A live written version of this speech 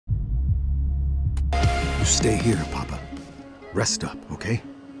You stay here, Papa. Rest up, okay?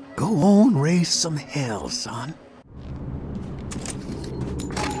 Go on, raise some hell, son.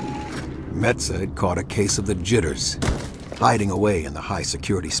 Metza had caught a case of the jitters, hiding away in the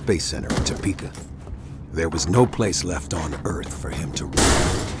high-security space center in Topeka. There was no place left on Earth for him to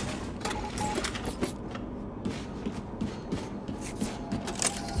run.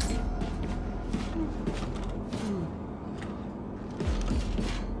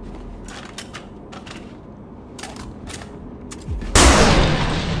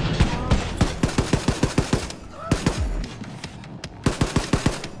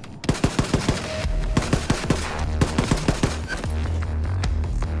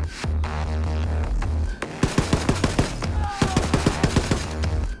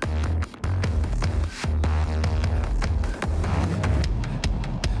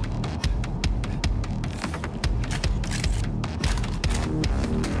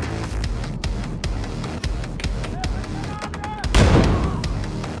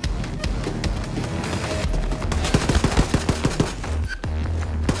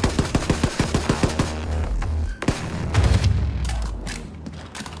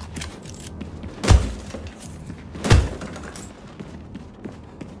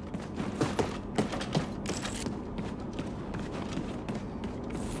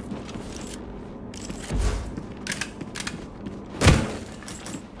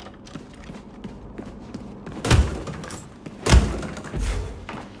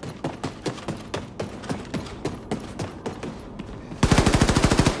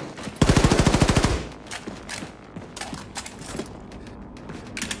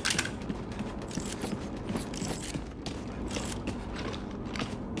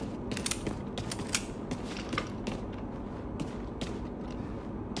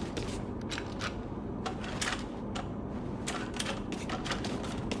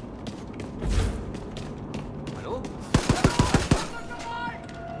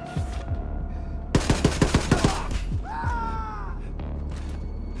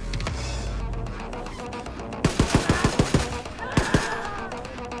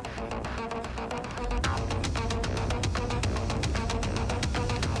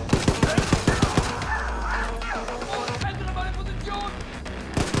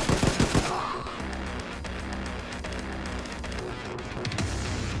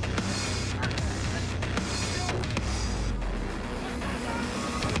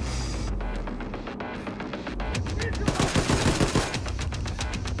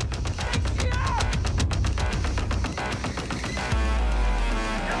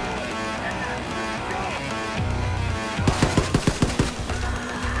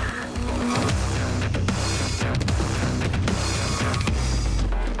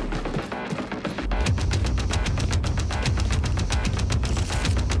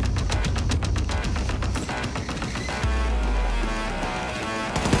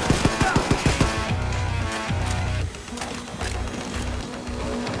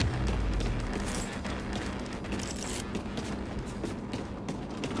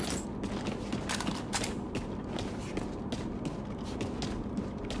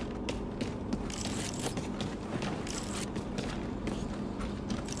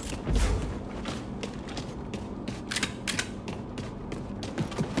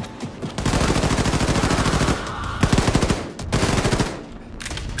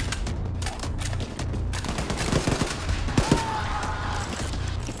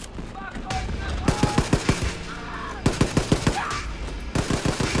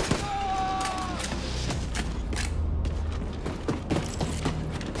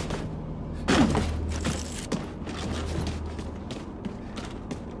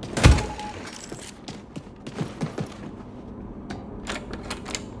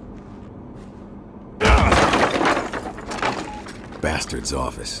 Bastard's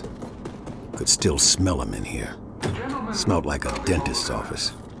office. Could still smell him in here. Smelled like a dentist's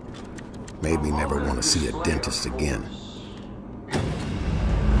office. Made me never want to see a dentist again.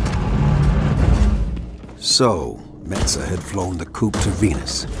 So, Metza had flown the coupe to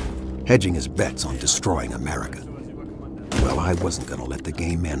Venus, hedging his bets on destroying America. Well, I wasn't gonna let the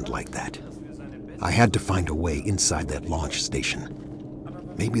game end like that. I had to find a way inside that launch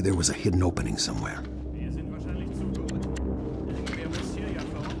station. Maybe there was a hidden opening somewhere.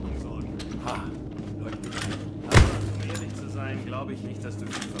 Glaube ich nicht, dass du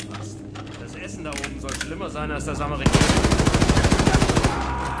viel verpasst. Das Essen da oben soll schlimmer sein als das amerikanische.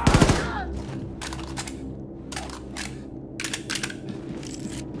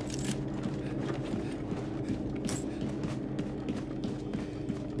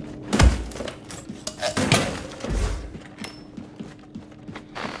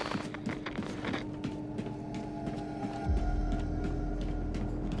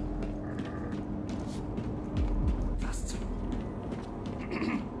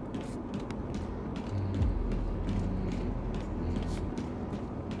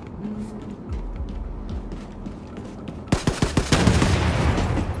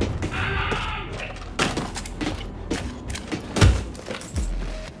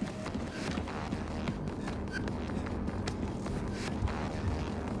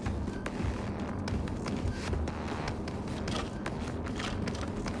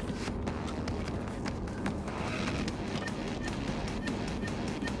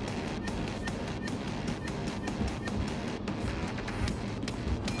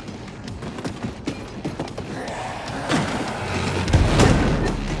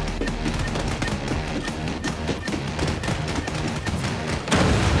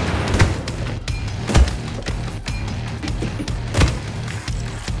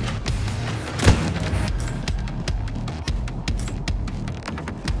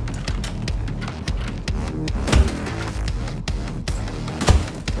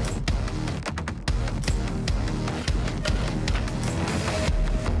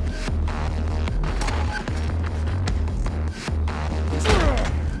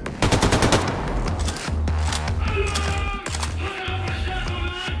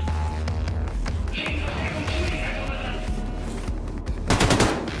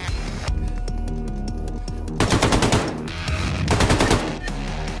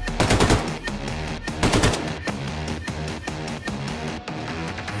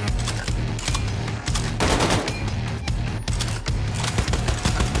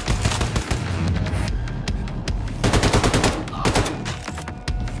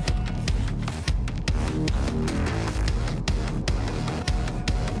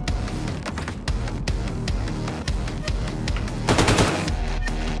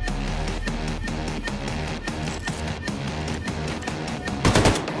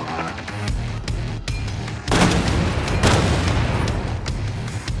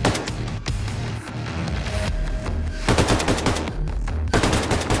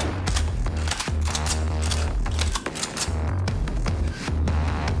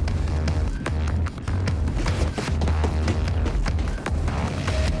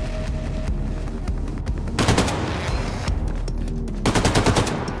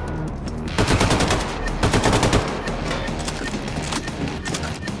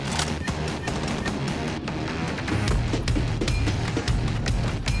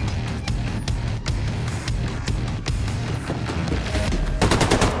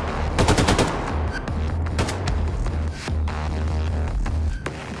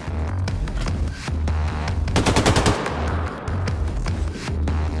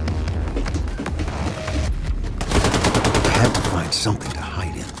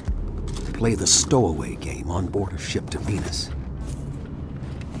 play the stowaway game on board a ship to Venus.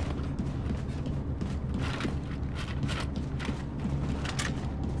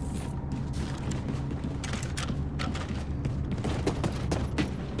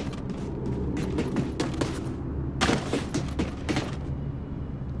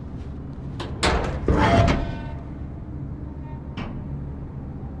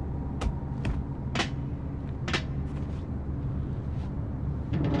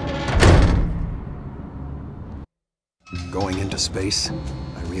 Going into space,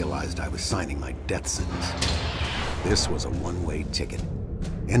 I realized I was signing my death sentence. This was a one-way ticket.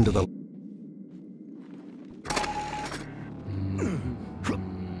 Into the...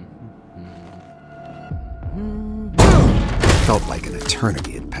 Felt like an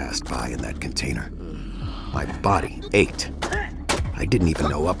eternity had passed by in that container. My body ached. I didn't even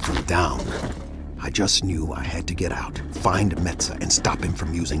know up from down. I just knew I had to get out, find Metza, and stop him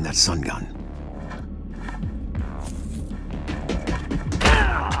from using that sun gun.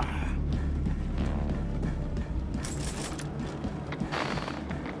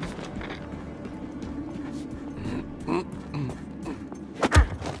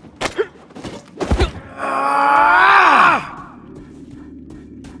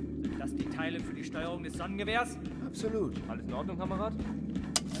 Absolut. Alles in Ordnung, Kamerad?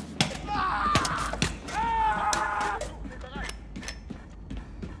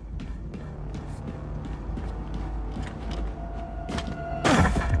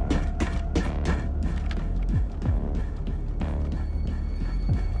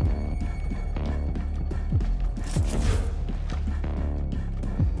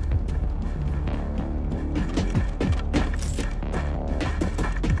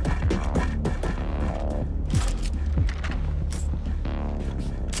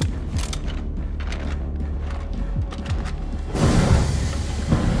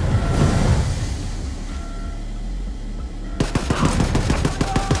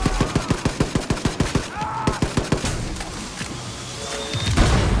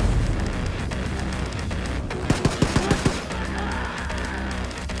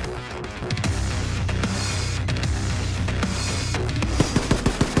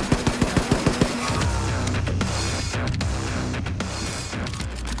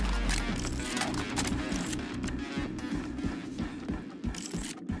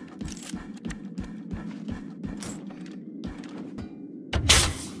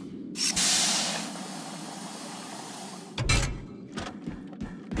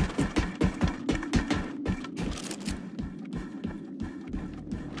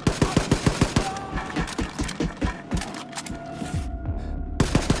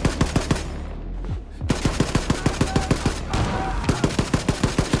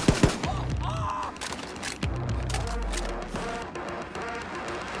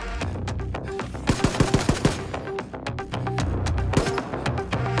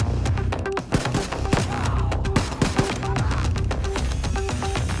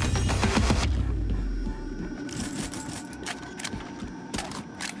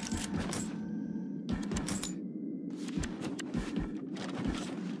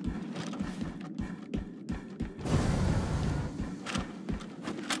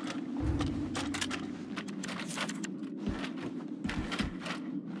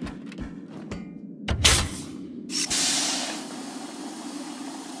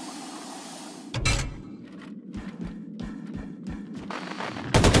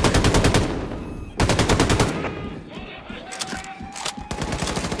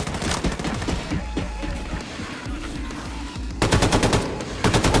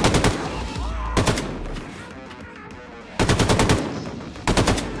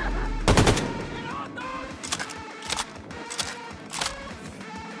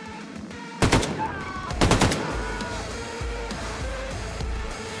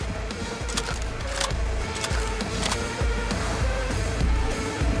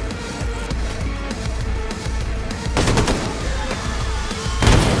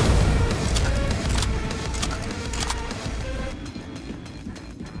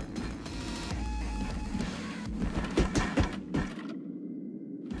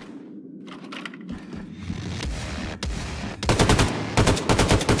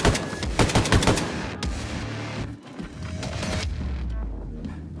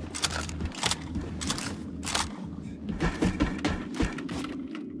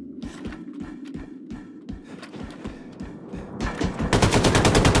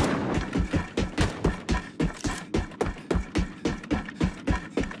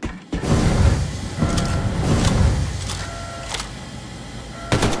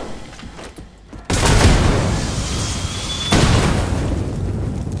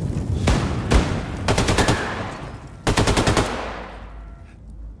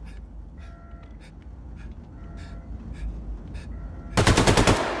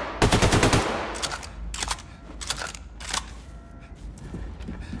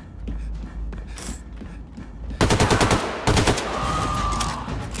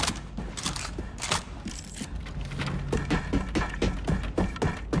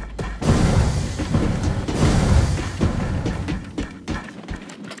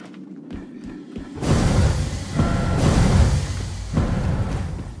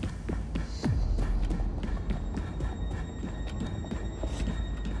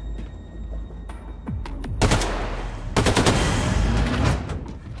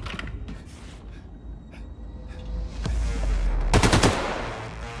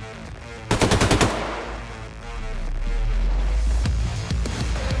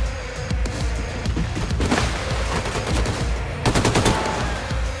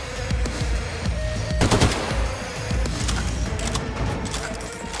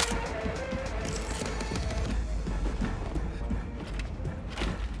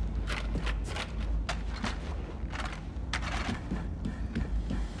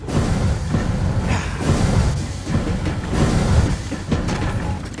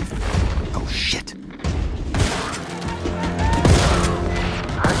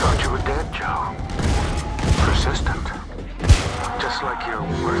 your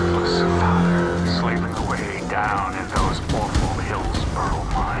worthless father slaving away down in those awful Hillsborough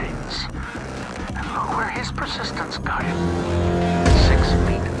mines. And look where his persistence got him. 6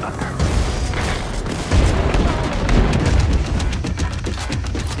 feet under.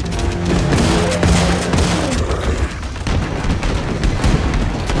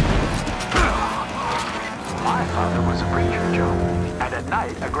 My father was a preacher, Joe, and at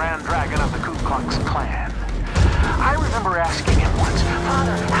night a Grand Dragon of the Ku Klux Klan. I remember asking him once,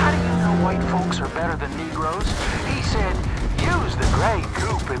 Father, how do you know white folks are better than Negroes? He said, use the gray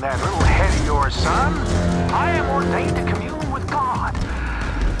goop in that little head of yours, son. I am ordained to commune with God.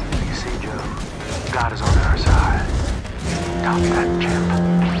 You see, Joe, God is on our side. Top that,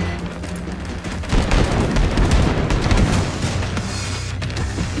 champ.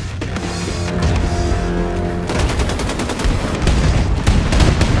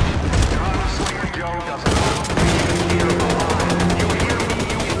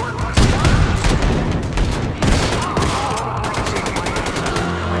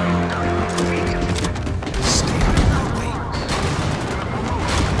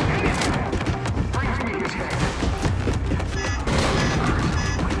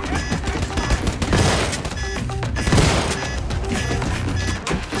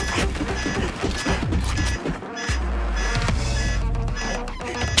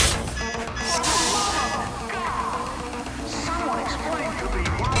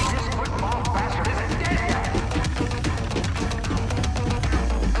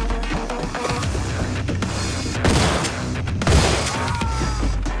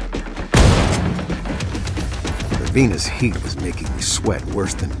 Venus heat was making me sweat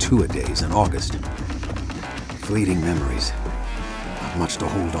worse than two-a-days in August. Fleeting memories. Not much to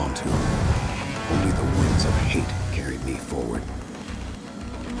hold on to. Only the winds of hate carried me forward.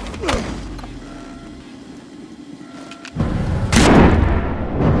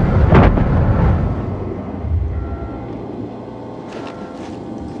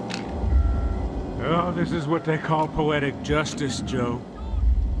 Oh, this is what they call poetic justice, Joe.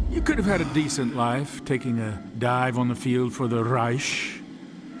 You could have had a decent life, taking a dive on the field for the Reich.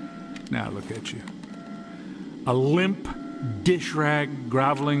 Now look at you. A limp dish rag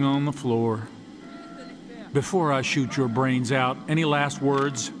groveling on the floor. Before I shoot your brains out, any last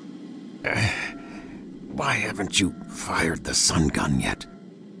words? Why haven't you fired the sun gun yet?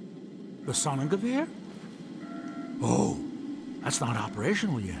 The Sonnengewehr? Oh, that's not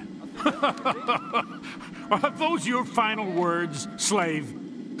operational yet. Are those your final words, slave?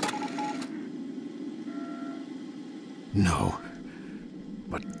 No,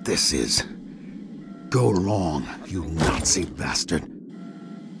 but this is. Go long, you Nazi bastard.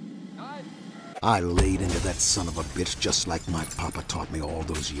 I laid into that son of a bitch just like my papa taught me all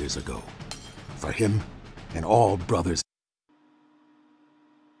those years ago. For him and all brothers